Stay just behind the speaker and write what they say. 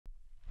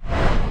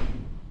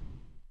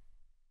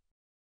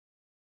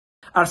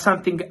are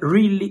something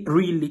really,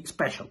 really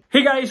special.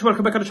 Hey guys,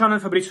 welcome back to the channel.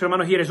 Fabrizio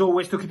Romano here as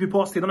always to keep you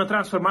posted on the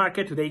transfer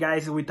market. Today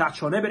guys, we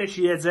touch on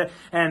Fabrizio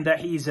and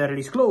his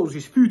release clause,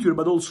 his future,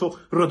 but also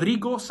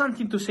Rodrygo,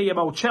 something to say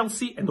about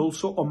Chelsea and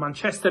also on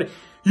Manchester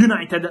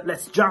United.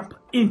 Let's jump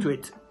into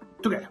it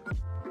together.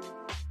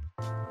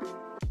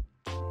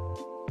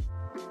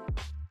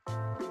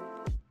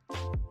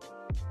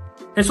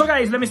 And so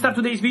guys, let me start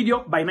today's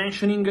video by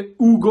mentioning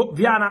Hugo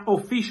Viana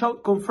official,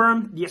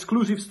 confirmed, the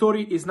exclusive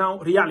story is now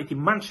reality.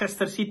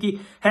 Manchester City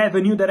have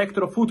a new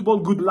director of football.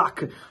 Good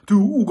luck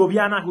to Hugo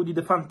Viana, who did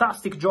a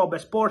fantastic job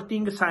at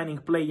Sporting, signing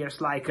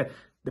players like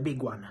the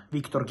big one,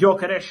 Victor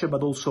Gyökeres,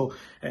 but also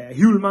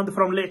Hjulmand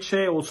from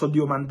Lecce, also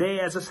Diomande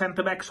as a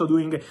centre-back, so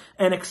doing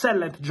an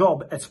excellent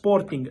job at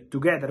Sporting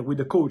together with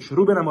the coach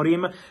Ruben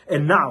Amorim,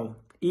 and now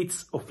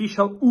it's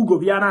official, Hugo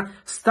Viana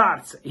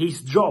starts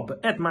his job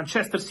at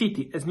Manchester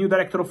City as new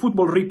director of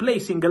football,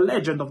 replacing a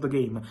legend of the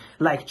game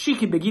like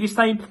Txiki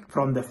Begiristain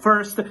from the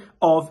 1st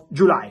of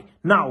July.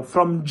 Now,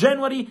 from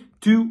January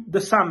to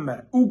the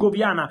summer, Hugo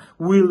Viana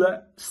will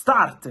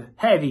start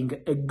having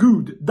a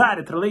good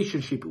direct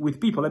relationship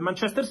with people at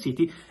Manchester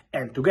City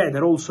and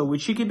together also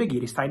with Txiki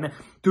Begiristain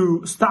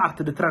to start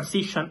the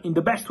transition in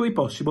the best way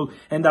possible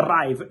and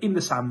arrive in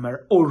the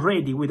summer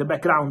already with a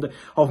background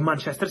of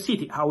Manchester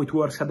City, how it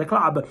works at the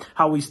club,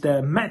 how is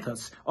the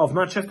methods of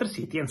Manchester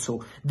City, and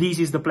so this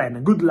is the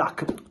plan. Good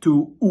luck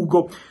to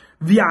Hugo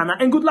Viana,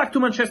 and good luck to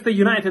Manchester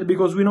United,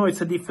 because we know it's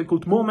a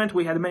difficult moment.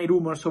 We had many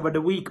rumors over the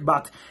week,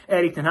 but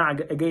Erik ten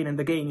Hag again and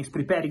again is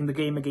preparing the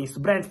game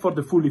against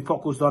Brentford, fully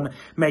focused on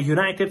Man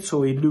United,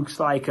 so it looks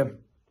like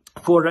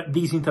for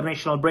this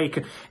international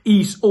break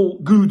is all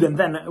good, and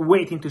then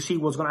waiting to see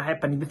what's going to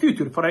happen in the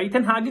future for Erik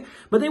ten Hag.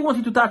 But I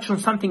wanted to touch on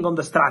something on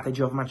the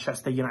strategy of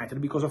Manchester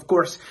United, because of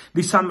course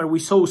this summer we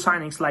saw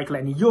signings like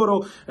Lenny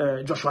Yoro,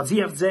 Joshua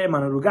Zirkzee,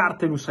 Manuel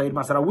Ugarte, Nusair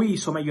Mazraoui,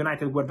 so Man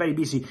United were very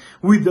busy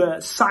with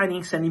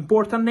signings and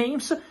important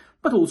names.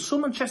 But also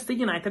Manchester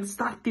United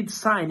started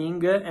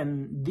signing,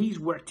 and these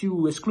were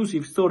two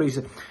exclusive stories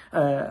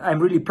I'm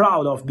really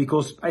proud of,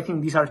 because I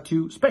think these are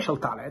two special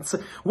talents.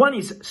 One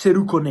is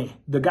Serhou Koné,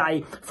 the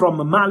guy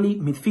from Mali,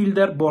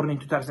 midfielder, born in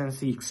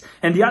 2006.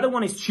 And the other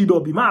one is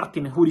Chidobe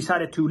Martin, who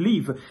decided to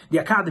leave the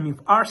academy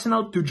of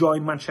Arsenal to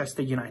join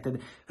Manchester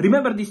United.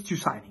 Remember these two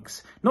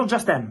signings, not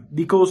just them,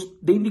 because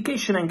the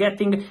indication I'm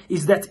getting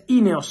is that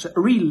Ineos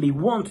really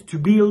want to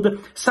build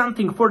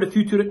something for the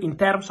future in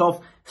terms of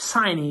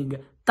signing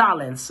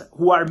talents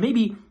who are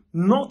maybe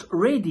not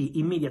ready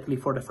immediately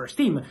for the first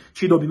team.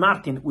 Chidobe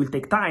Martin will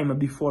take time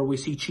before we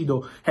see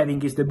Chido having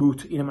his debut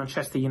in a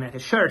Manchester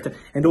United shirt,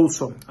 and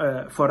also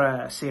for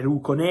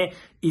Serhou Koné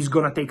is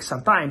gonna take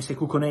some time.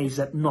 Serhou Koné is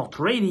not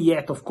ready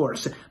yet, of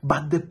course,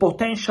 but the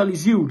potential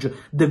is huge.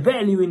 The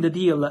value in the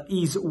deal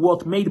is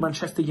what made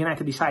Manchester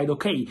United decide,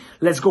 okay,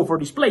 let's go for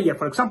this player.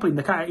 For example, in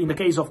the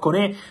case of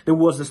Koné, there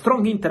was the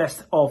strong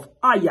interest of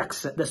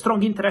Ajax, the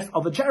strong interest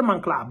of a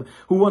German club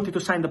who wanted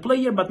to sign the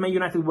player, but Man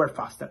United were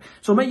faster.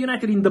 So Man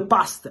United in the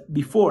past,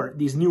 before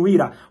this new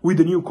era with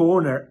the new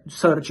co-owner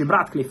Sir Jim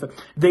Ratcliffe,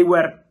 they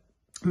were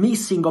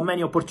missing on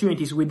many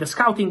opportunities with the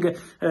scouting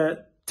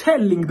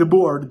telling the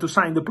board to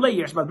sign the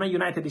players, but Man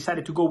United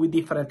decided to go with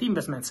different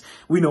investments.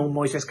 We know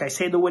Moises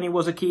Caicedo when he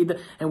was a kid,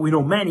 and we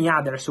know many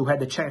others who had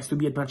the chance to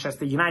be at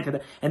Manchester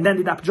United and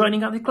ended up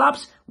joining other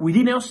clubs. With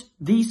Ineos,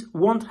 this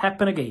won't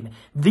happen again.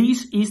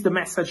 This is the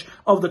message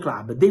of the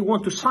club. They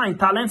want to sign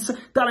talents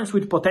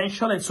with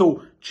potential, and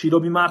so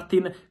Chidobe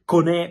Martin,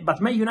 Koné,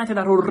 but Man United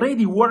are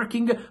already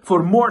working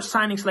for more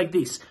signings like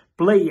this.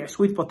 Players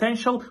with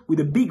potential,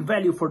 with a big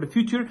value for the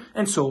future,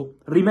 and so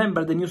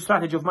remember the new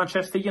strategy of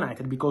Manchester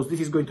United, because this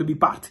is going to be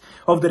part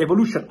of the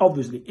revolution.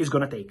 Obviously, it's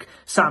going to take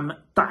some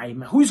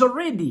time. Who is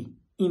already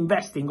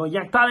investing on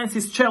young talents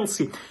is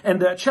Chelsea,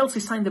 and Chelsea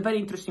signed a very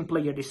interesting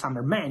player this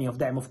summer, many of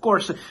them, of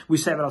course. We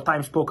several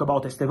times spoke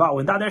about Estevao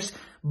and others,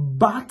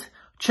 but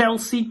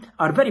Chelsea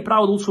are very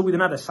proud also with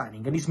another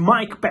signing, and it's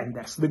Mike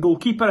Penders, the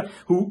goalkeeper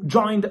who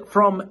joined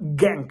from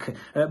Genk,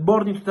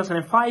 born in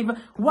 2005.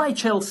 Why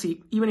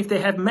Chelsea, even if they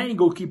have many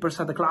goalkeepers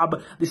at the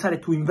club,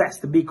 decided to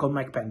invest big on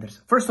Mike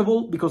Penders? First of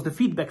all, because the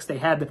feedbacks they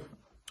had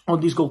on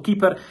this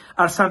goalkeeper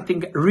are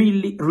something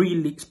really,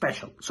 really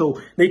special.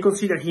 So they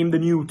consider him the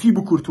new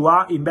Thibaut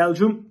Courtois in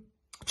Belgium.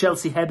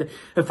 Chelsea had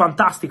a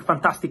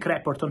fantastic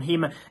report on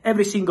him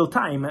every single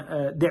time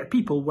their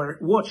people were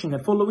watching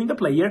and following the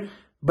player.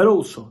 But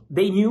also,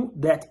 they knew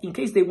that in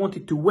case they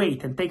wanted to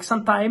wait and take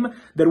some time,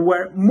 there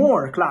were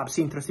more clubs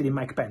interested in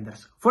Mike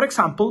Penders. For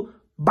example,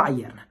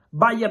 Bayern.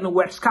 Bayern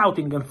were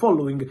scouting and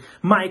following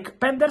Mike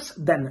Penders,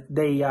 then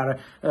they are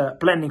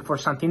planning for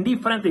something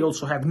different. They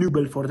also have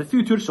Nubel for the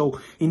future, so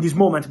in this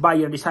moment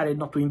Bayern decided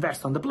not to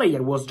invest on the player,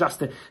 it was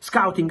just a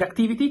scouting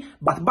activity,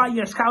 but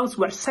Bayern scouts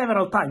were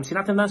several times in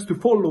attendance to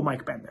follow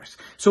Mike Penders.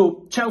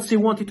 So Chelsea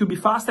wanted to be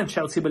fast, and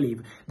Chelsea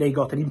believe they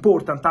got an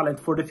important talent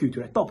for the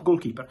future, a top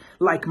goalkeeper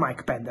like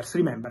Mike Penders.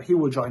 Remember, he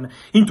will join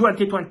in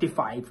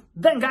 2025.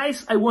 Then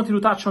guys, I wanted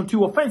to touch on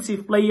two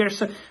offensive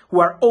players who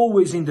are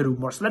always in the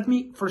rumors. Let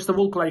me first of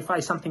all clarify clarify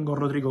something on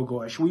Rodrygo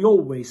Goes. We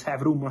always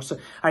have rumors.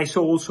 I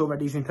saw also over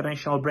this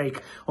international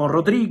break on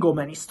Rodrygo,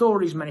 many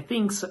stories, many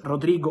things.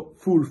 Rodrygo,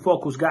 full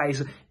focus,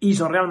 guys,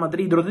 is on Real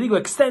Madrid. Rodrygo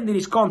extended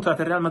his contract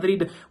at Real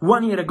Madrid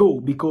 1 year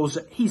ago because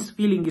his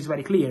feeling is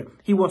very clear.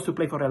 He wants to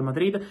play for Real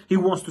Madrid. He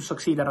wants to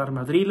succeed at Real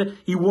Madrid.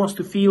 He wants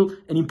to feel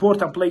an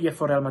important player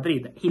for Real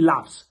Madrid. He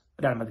loves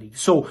Real Madrid.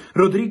 So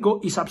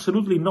Rodrygo is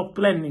absolutely not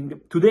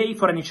planning today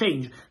for any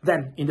change.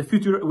 Then in the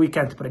future we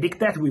can't predict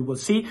that, we will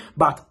see,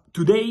 but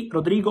today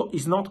Rodrygo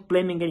is not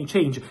planning any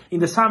change. In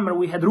the summer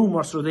we had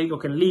rumors Rodrygo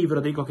can leave,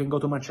 Rodrygo can go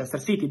to Manchester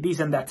City, this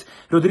and that.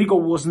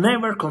 Rodrygo was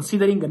never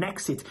considering an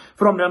exit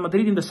from Real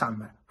Madrid in the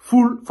summer.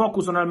 Full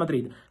focus on Real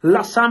Madrid.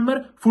 Last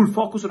summer, full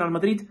focus on Real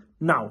Madrid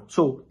now.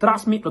 So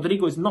trust me,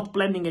 Rodrygo is not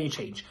planning any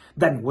change.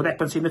 Then what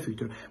happens in the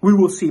future, we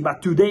will see.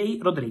 But today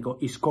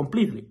Rodrygo is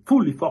completely,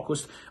 fully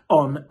focused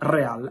on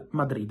Real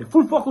Madrid.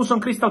 Full focus on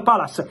Crystal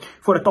Palace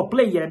for a top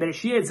player.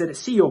 Bereshieze, the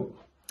CEO,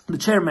 the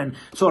chairman,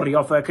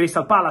 of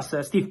Crystal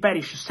Palace, Steve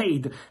Parish,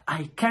 said,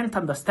 I can't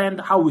understand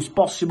how it's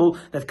possible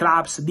that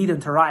clubs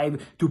didn't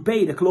arrive to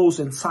pay the clause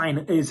and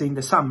sign Eze in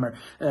the summer.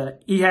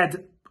 He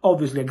had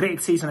obviously a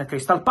great season at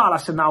Crystal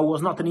Palace, and now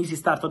was not an easy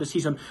start of the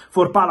season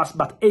for Palace,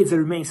 but Eze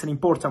remains an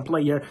important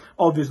player,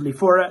 obviously,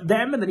 for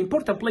them, and an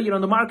important player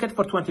on the market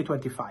for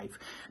 2025,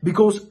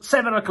 because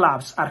several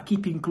clubs are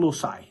keeping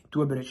close eye to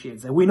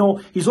Bereshieze. We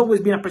know he's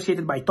always been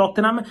appreciated by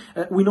Tottenham.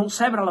 We know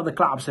several other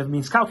clubs have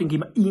been scouting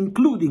him,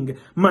 including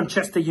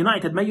Manchester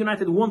United. Man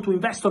United want to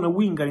invest on a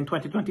winger in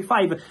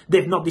 2025.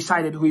 They've not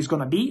decided who he's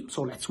going to be,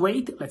 so let's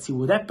wait. Let's see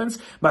what happens.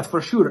 But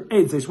for sure,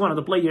 Eze is one of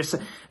the players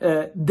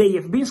they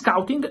have been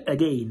scouting,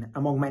 again,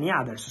 among many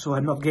others. So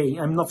I'm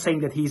not saying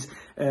that he's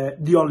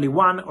the only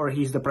one or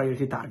he's the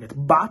priority target.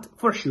 But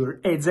for sure,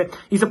 Eze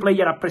is a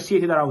player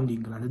appreciated around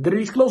England. The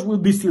release clause will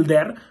be still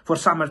there for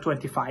summer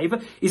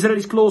 25. Is a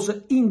release clause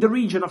in the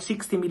region of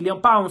 60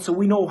 million pounds.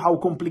 We know how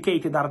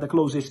complicated are the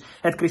clauses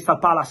at Crystal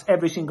Palace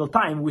every single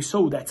time. We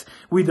saw that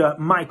with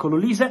Michael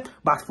Olise,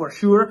 but for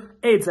sure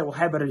Eze will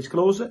have a release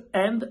clause,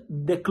 and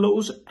the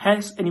clause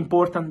has an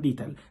important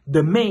detail.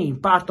 The main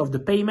part of the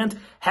payment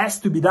has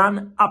to be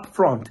done up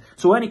front.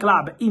 So any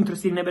club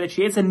interested in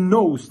Bereshieze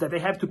knows that they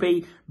have to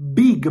pay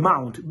big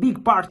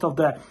part of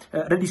the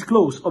release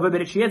clause of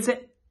Bereshieze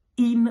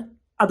in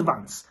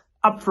advance,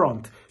 up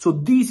front. So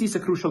this is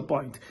a crucial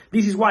point.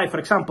 This is why, for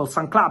example,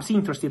 some clubs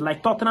interested,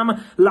 like Tottenham,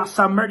 last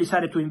summer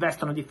decided to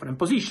invest on a different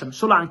position,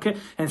 Solanke,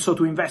 and so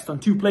to invest on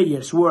two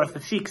players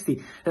worth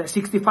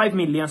 65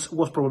 millions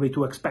was probably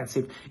too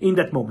expensive in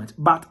that moment.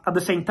 But at the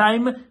same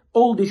time,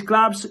 all these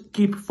clubs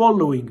keep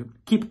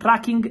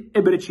tracking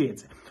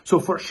Bereshieze. So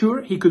for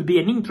sure, he could be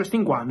an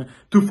interesting one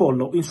to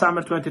follow in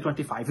summer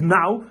 2025.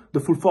 Now,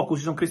 the full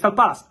focus is on Crystal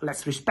Palace.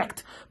 Let's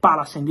respect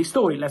Palace in this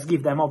story. Let's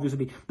give them,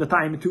 obviously, the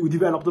time to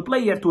develop the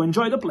player, to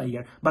enjoy the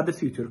player. But the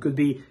future could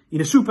be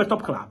in a super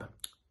top club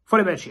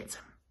for Bereshieze.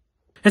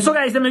 And so,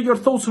 guys, let me know your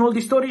thoughts on all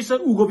these stories.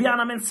 Ugo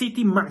Viana, Man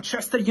City,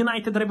 Manchester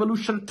United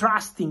Revolution,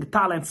 trusting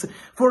talents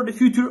for the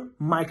future.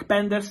 Mike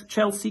Penders,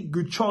 Chelsea,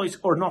 good choice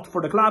or not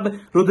for the club.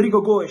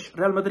 Rodrygo Goes,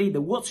 Real Madrid,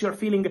 what's your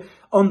feeling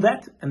on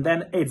that? And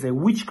then Eze,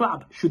 which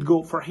club should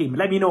go for him?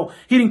 Let me know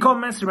here in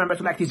comments. Remember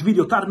to like this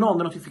video, turn on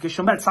the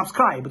notification bell,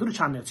 subscribe to the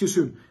channel. See you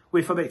soon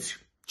with Fabrizio.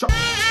 Ciao!